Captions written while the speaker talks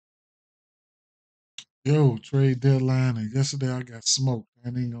Yo, trade deadline, and yesterday I got smoked. I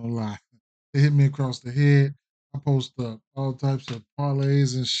ain't gonna lie. They hit me across the head. I post up all types of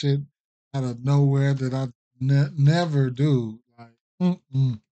parlays and shit out of nowhere that I never do. Like,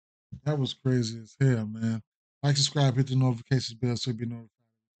 that was crazy as hell, man. Like, subscribe, hit the notifications bell so you be notified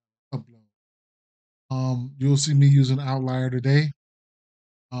of upload. You'll see me using Outlier today.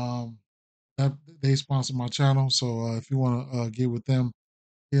 Um, that, they sponsor my channel, so if you want to get with them,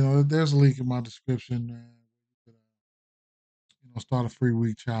 there's a link in my description. Start a free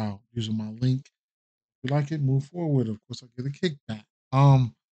week trial using my link. If you like it, move forward. Of course, I get a kickback.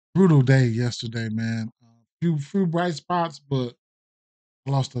 Brutal day yesterday, man. Few bright spots, but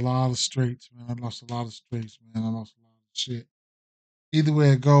I lost a lot of straights, man. I lost a lot of straights, man. I lost a lot of shit. Either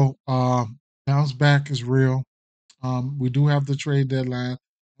way it go, bounce back is real. We do have the trade deadline.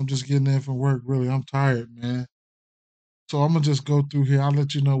 I'm just getting in from work. Really, I'm tired, man. So I'm gonna just go through here. I'll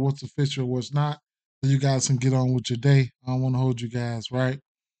let you know what's official, what's not, so you guys can get on with your day. I don't want to hold you guys, right?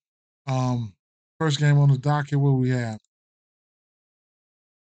 Um, First game on the docket, what we have?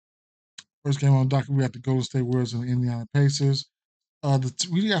 First game on the docket, we have the Golden State Warriors and the Indiana Pacers.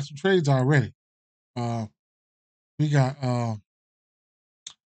 We got some trades already. Uh, we got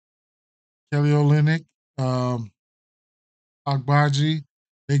Kelly Olynyk, um, Agbaji.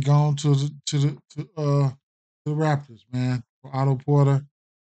 They gone to the Raptors, man. For Otto Porter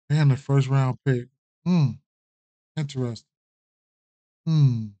and the first round pick. Hmm, interesting.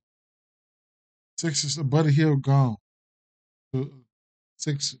 Hmm, Sixers. Buddy Hill gone to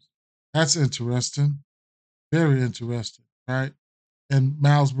Sixers. That's interesting. Very interesting, right? And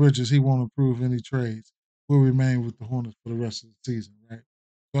Miles Bridges, he won't approve any trades. Will remain with the Hornets for the rest of the season, right?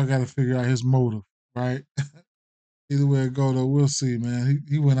 So I got to figure out his motive, right? Either way it go, though, we'll see, man.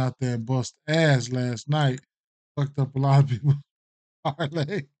 He went out there and bust ass last night, fucked up a lot of people's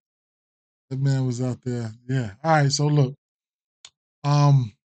parlay. The man was out there, yeah. All right, so look,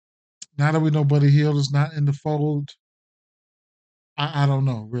 um, now that we know Buddy Hield is not in the fold, I don't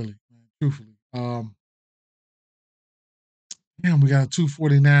know really, man, truthfully. Damn, we got a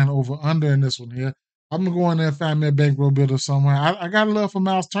 249 over under in this one here. I'm gonna go in there and find me a bankroll builder somewhere. I got love for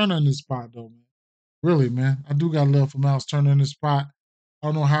Miles Turner in this spot though, man. Really, man. I do got love for Miles Turner in this spot. I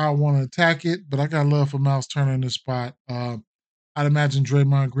don't know how I want to attack it, but I got love for Miles Turner in this spot. I'd imagine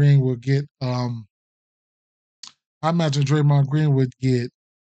Draymond Green will get I imagine Draymond Green would get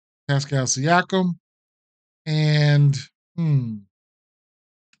Pascal Siakam and hmm,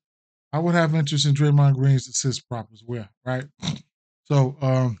 I would have interest in Draymond Green's assist prop as well, right? So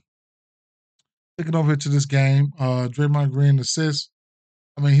looking over to this game, Draymond Green assists.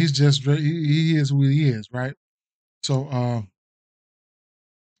 I mean, he's just he is who he is, right? So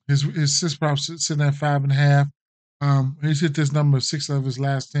his assist prop sitting at 5.5. He's hit this number 6 of his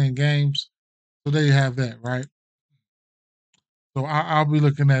last 10 games. So there you have that, right? So I'll be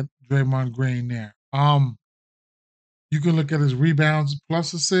looking at Draymond Green there. You can look at his rebounds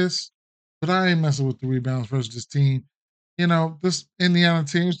plus assists, but I ain't messing with the rebounds versus this team. This Indiana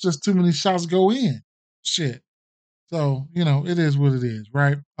team is just too many shots go in. Shit. So, it is what it is,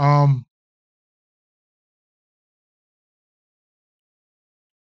 right?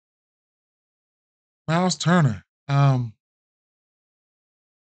 Miles Turner.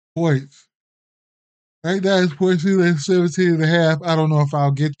 Points. Right now his points he's at 17 and a half. I don't know if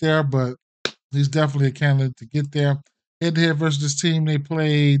I'll get there, but he's definitely a candidate to get there. Head to head versus this team they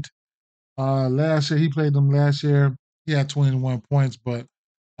played last year. He played them last year. He had 21 points, but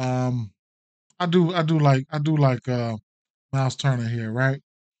um I do like Miles Turner here, right?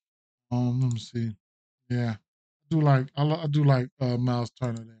 Let me see. Yeah. I do like Miles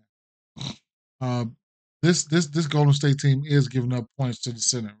Turner there. Uh, this Golden State team is giving up points to the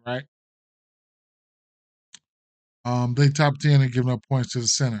center, right? They top 10 and giving up points to the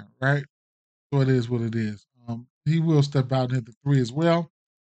center, right? So it is what it is. He will step out and hit the three as well.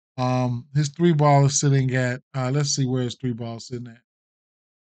 His three ball is sitting at let's see where his three ball is sitting at.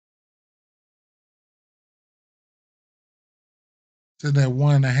 Sitting at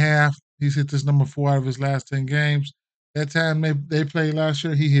 1.5. He's hit this number 4 out of his last 10 games. That time they played last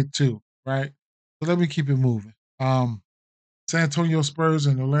year, he hit two, right? So let me keep it moving. San Antonio Spurs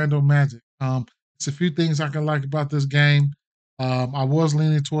and Orlando Magic. It's a few things I can like about this game. I was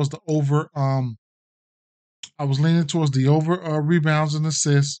leaning towards the over. I was leaning towards the over rebounds and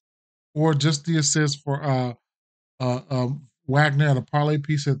assists, or just the assists for Wagner at a parlay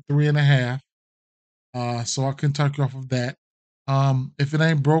piece at 3.5. So I can talk you off of that. If it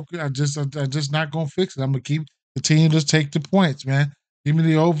ain't broke, I just not gonna fix it. I'm gonna continue to take the points, man. Give me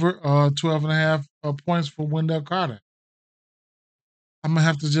the over 12.5 points for Wendell Carter. I'm gonna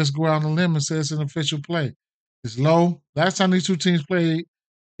have to just go out on a limb and say it's an official play. It's low. Last time these two teams played,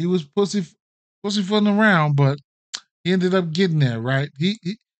 he was pussyfooting around, but he ended up getting there, right?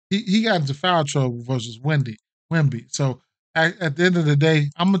 He got into foul trouble versus Wemby. So at the end of the day,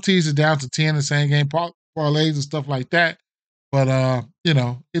 I'm gonna tease it down to 10 the same game parlays and stuff like that. But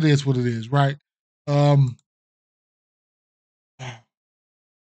it is what it is, right? Um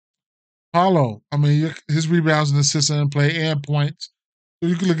Paulo, I mean, his rebounds and assists and play and points. So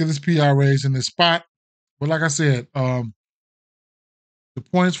you can look at his PRAs in this spot. But like I said, the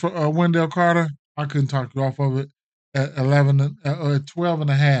points for Wendell Carter, I couldn't talk you off of it at 12 and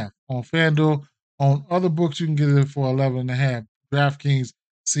a half on FanDuel. On other books, you can get it for 11 and a half. DraftKings,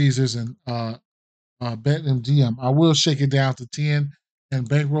 Caesars, and BetMGM. I will shake it down to 10 and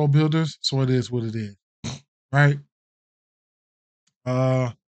Bankroll Builders, so it is what it is, right?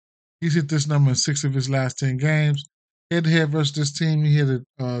 Uh, he's hit this number in 6 of his last 10 games. Head to head versus this team, he hit it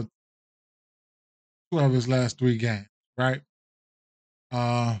 2 of his last 3 games, right?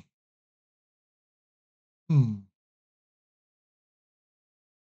 Uh, hmm.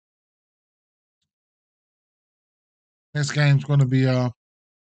 Next game's going to be the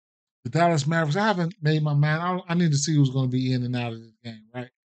Dallas Mavericks. I haven't made my mind. I need to see who's going to be in and out of this game, right?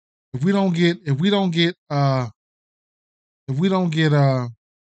 If we don't get if we don't get if we don't get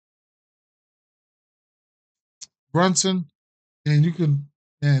Brunson, then you can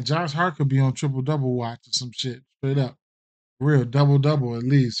man Josh Hart could be on triple double watch or some shit straight up, real double double at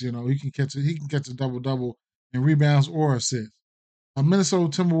least. He can catch it. He can catch a double double in rebounds or assists.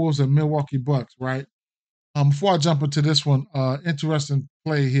 Minnesota Timberwolves and Milwaukee Bucks, right? Before I jump into this one, interesting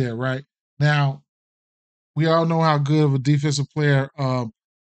play here, right? Now we all know how good of a defensive player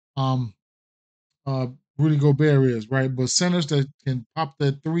um uh, Rudy Gobert is, right? But centers that can pop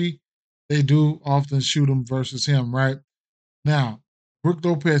that three, they do often shoot them versus him, right? Now, Brook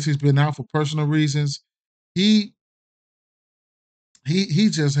Lopez, he's been out for personal reasons. He he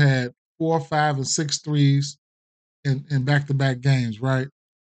just had 4, 5, and 6 threes in back to back games, right?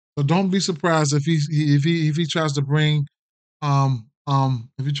 So don't be surprised if he tries to bring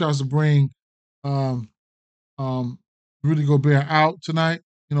if he tries to bring um um Rudy Gobert out tonight,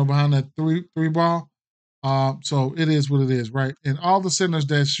 behind that three ball. So it is what it is, right? And all the centers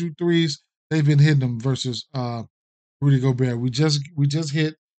that shoot threes, they've been hitting them versus Rudy Gobert. We just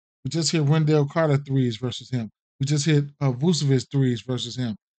hit Wendell Carter threes versus him. We just hit Vucevic threes versus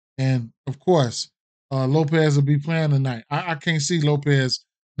him. And of course, Lopez will be playing tonight. I can't see Lopez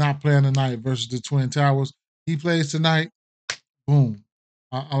not playing tonight versus the Twin Towers. He plays tonight. Boom.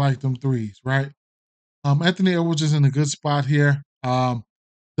 I like them threes, right? Anthony Edwards is in a good spot here. A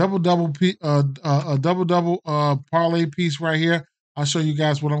double double parlay piece right here. I'll show you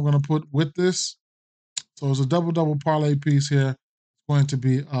guys what I'm going to put with this. So it's a double double parlay piece here. It's going to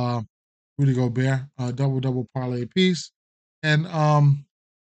be Rudy Gobert, double double parlay piece, and I'm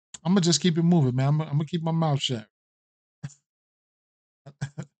gonna just keep it moving, man. I'm gonna keep my mouth shut.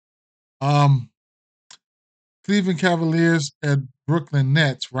 Um, Cleveland Cavaliers and Brooklyn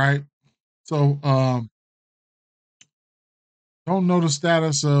Nets, right? So don't know the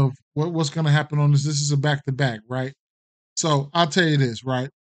status of what's going to happen on this. This is a back to back, right? So I'll tell you this, right?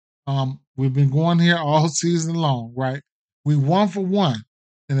 We've been going here all season long, right? We 1 for 1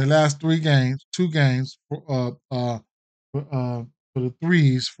 in the last 3 games, 2 games for the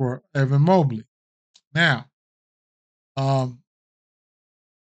threes for Evan Mobley. Now, um,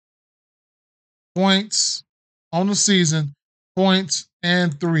 points on the season, points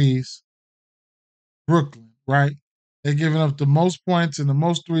and threes, Brooklyn, right? They're giving up the most points and the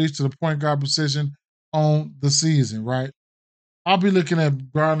most threes to the point guard position on the season, right? I'll be looking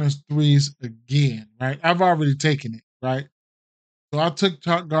at Garner's threes again, right? I've already taken it, right? So I took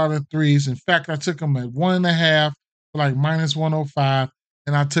Garner threes. In fact, I took him at 1.5 for like minus 105,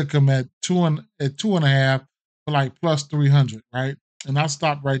 and I took him at 2.5 for like plus 300, right? And I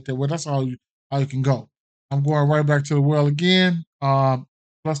stopped right there. Well, that's all you can go. I'm going right back to the well again.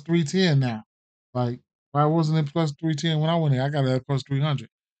 Plus 310 now. Like, why wasn't it plus 310 when I went in? I got it at plus 300.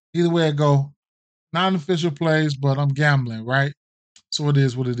 Either way it go, non-official plays, but I'm gambling, right? So it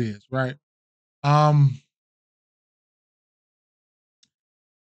is what it is, right? Um,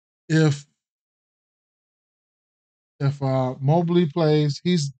 if Mobley plays,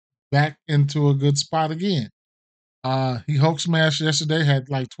 he's back into a good spot again. He Hulk smashed yesterday, had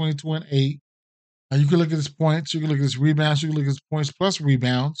like 22 and 8. You can look at his points, you can look at his rebounds, you can look at his points plus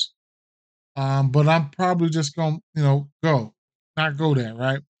rebounds. But I'm probably just gonna, not go there,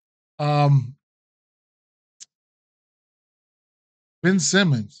 right? Um, Ben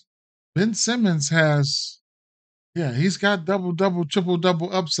Simmons. Ben Simmons has Yeah, he's got double double, triple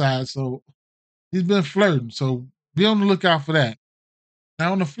double upside. So he's been flirting. So be on the lookout for that.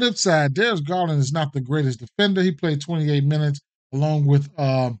 Now on the flip side, Darius Garland is not the greatest defender. He played 28 minutes along with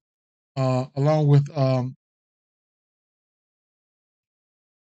along with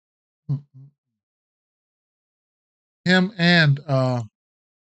him and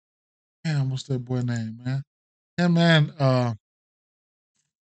damn, what's that boy name, man? Him and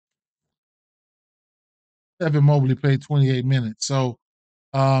Evan Mobley played 28 minutes. So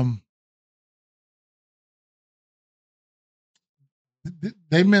um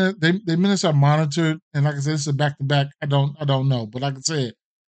they minutes are monitored, and like I said, it's a back to back. I don't know, but like I said,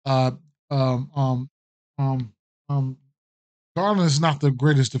 uh, um, um, um, um, Garland is not the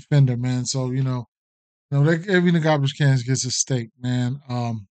greatest defender, man. So every in the garbage cans gets a steak, man.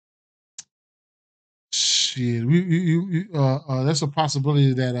 Shit, that's a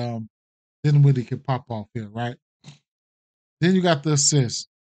possibility that Dinwiddie could pop off here, right? Then you got the assist.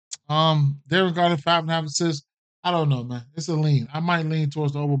 Darren Garland 5.5 assists. I don't know, man. It's a lean. I might lean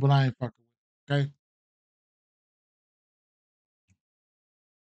towards the over, but I ain't fucking with it. Okay.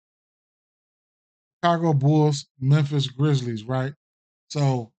 Chicago Bulls, Memphis Grizzlies, right?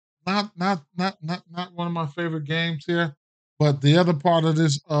 So not one of my favorite games here. But the other part of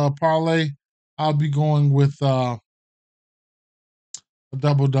this parlay, I'll be going with a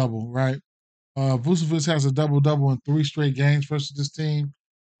double double, right? Vucevic has a double double in 3 straight games versus this team.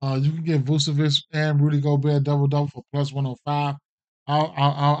 You can get Vucevic and Rudy Gobert double double for plus 105.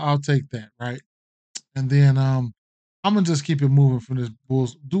 I'll take that, right? And then I'm gonna just keep it moving from this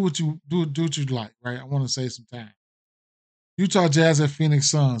Bulls. Do what you like, right? I want to save some time. Utah Jazz at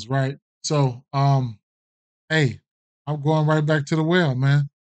Phoenix Suns, right? So, hey, I'm going right back to the well, man.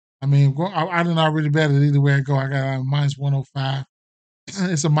 I mean, I didn't already bet it either way I go. I got a minus 105.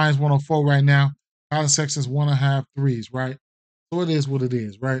 It's a minus 104 right now. College section's 1.5 threes, right? So it is what it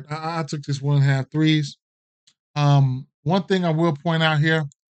is, right? I took this 1.5 threes. One thing I will point out here,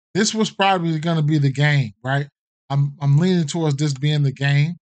 this was probably going to be the game, right? I'm leaning towards this being the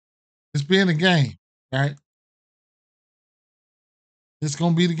game. This being the game, right? It's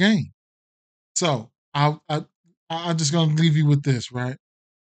going to be the game. So I'm just gonna leave you with this, right?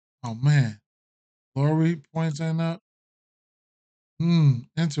 Oh man, Lori points ain't up.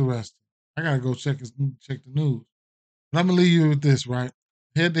 Interesting. I gotta go check the news. But I'm gonna leave you with this, right?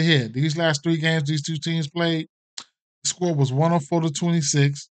 Head to head, these last 3 games these two teams played, the score was 104 to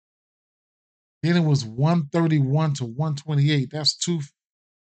 26. Then it was 131 to 128. That's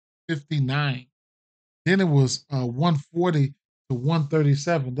 259. Then it was 140 to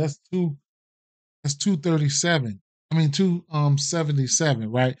 137. That's 237. I mean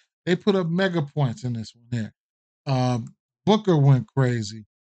 277, right? They put up mega points in this one here. Booker went crazy.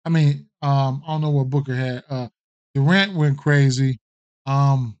 I mean, I don't know what Booker had. Durant went crazy.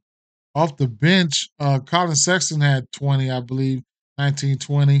 Um, Off the bench, Colin Sexton had 20, I believe, 19,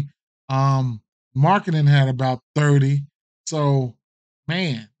 20. Marketing had about 30. So,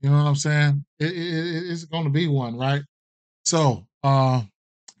 man, you know what I'm saying? It's going to be one, right? So,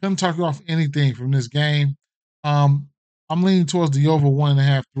 couldn't talk you off anything from this game. Um, I'm leaning towards the over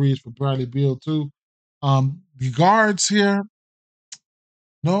 1.5 threes for Bradley Beal, too. The guards here,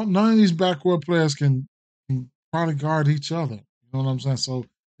 no, none of these backcourt players can probably guard each other. You know what I'm saying? So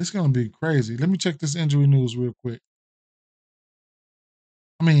it's going to be crazy. Let me check this injury news real quick.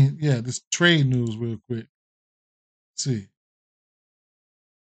 I mean, yeah, this trade news real quick. Let's see.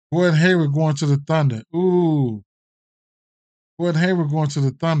 Gordon Hayward going to the Thunder. Ooh. Gordon Hayward going to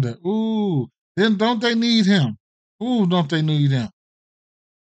the Thunder. Ooh. Then don't they need him? Ooh, don't they need him?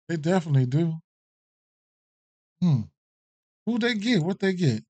 They definitely do. Hmm. Who they get? What they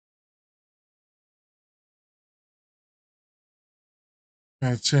get?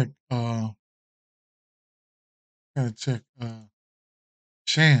 Gotta check. Gotta check.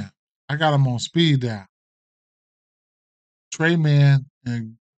 Sham. I got him on speed dial. Trey Man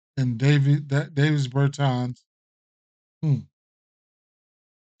and Davis Bertans. Hmm.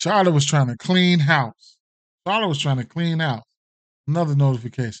 Charlotte was trying to clean house. Charlotte was trying to clean house. Another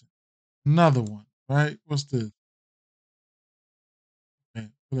notification. Another one. Right? What's this? Okay,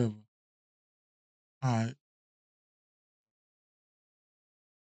 whatever. All right.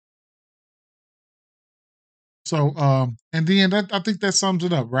 So and then I think that sums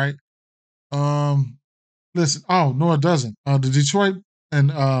it up, right? Um Listen, oh no it doesn't. The Detroit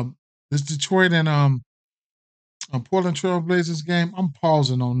and this Detroit and Portland Trailblazers game, I'm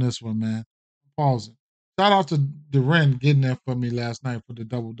pausing on this one, man. I'm pausing. Shout out to Duren getting there for me last night for the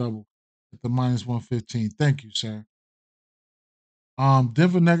double double at the minus 115. Thank you, sir.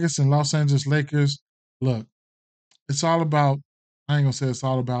 Denver Nuggets and Los Angeles Lakers. Look, it's all about. I ain't gonna say it's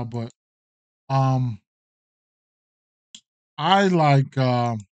all about, but um, I like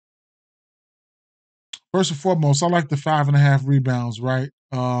first and foremost, I like the 5.5 rebounds. Right,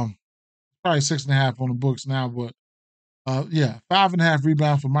 probably 6.5 on the books now, but yeah, 5.5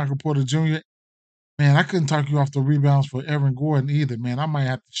 rebounds for Michael Porter Jr. Man, I couldn't talk you off the rebounds for Aaron Gordon either. Man, I might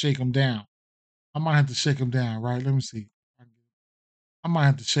have to shake him down. I might have to shake him down. Right, let me see. I might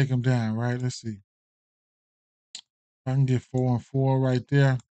have to shake him down. Right, let's see. I can get 4 and 4 right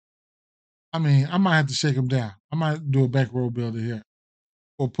there. I mean, I might have to shake him down. I might do a back row builder here,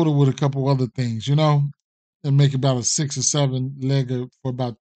 or put it with a couple other things, and make about a 6 or 7 legger for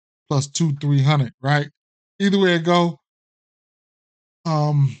about plus 2-300, right? Either way it go.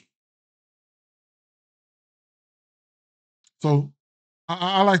 Um, so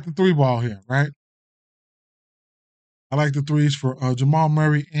I like the 3 ball here, right? I like the threes for Jamal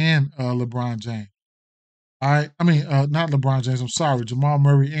Murray and LeBron James. I mean, not LeBron James. I'm sorry, Jamal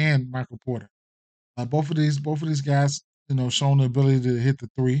Murray and Michael Porter. Both of these guys, shown the ability to hit the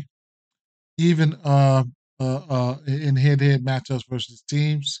three, even in head-to-head matchups versus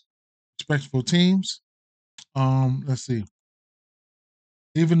teams, respectable teams. Let's see.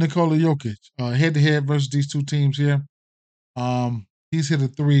 Even Nikola Jokic, head-to-head versus these two teams here. He's hit a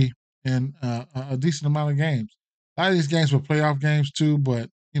three in a decent amount of games. A lot of these games were playoff games too, but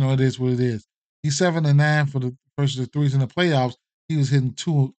it is what it is. He's 7-9 for the versus the threes in the playoffs. He was hitting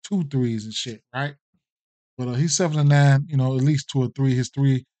two threes and shit, right? But he's 7-9. At least 2 or 3. His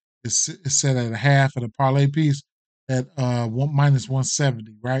three is set at a half at a parlay piece at one minus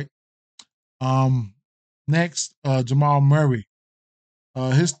 170, right? Um, next, Jamal Murray,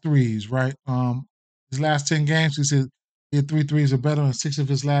 his threes, right? His last 10 games, he hit 3 threes or better in 6 of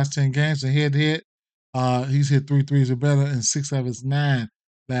his last 10 games. And head to head, he's hit 3 threes or better in 6 of his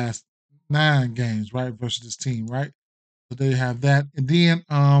last 9 games, right? Versus this team, right? So they have that, and then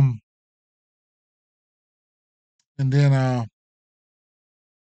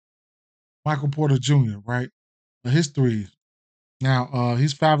Michael Porter Jr., right? His threes. Now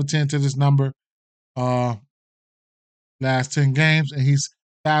he's 5 of 10 to this number uh last 10 games, and he's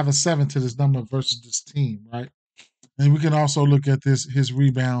 5 of 7 to this number versus this team, right? And we can also look at his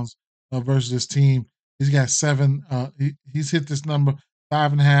rebounds versus this team. He's got 7. He's hit this number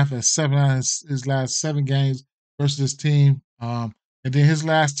 5.5 at 7 out of his last 7 games versus this team. And then his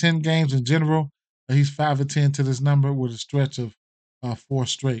last 10 games in general, he's 5 of 10 to this number with a stretch of 4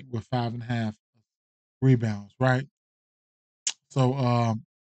 straight with 5.5 rebounds, right? So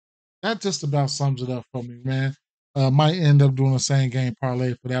that just about sums it up for me, man. Might end up doing the same game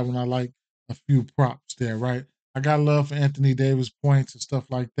parlay for that one. I like a few props there, right? I got love for Anthony Davis points and stuff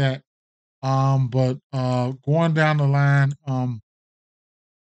like that. But going down the line,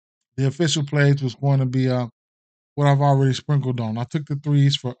 the official plays was going to be what I've already sprinkled on. I took the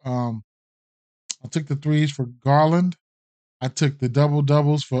threes for Garland. I took the double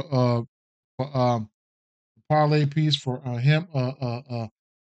doubles for parlay piece for him,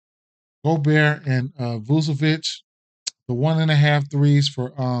 Gobert and Vucevic. The 1.5 threes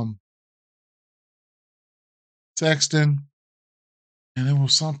for Sexton, and it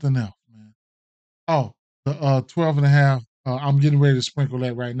was something else, man. Oh, the 12.5. I'm getting ready to sprinkle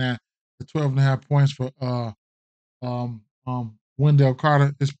that right now. The 12.5 points for Wendell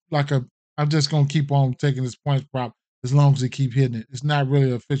Carter. It's like I'm just gonna keep on taking this points prop as long as they keep hitting it. It's not really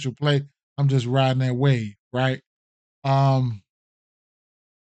an official play. I'm just riding that wave, right? Um,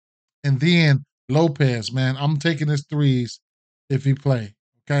 and then Lopez, man, I'm taking his threes if he play.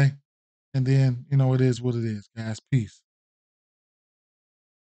 Okay. And then it is what it is, guys. Peace.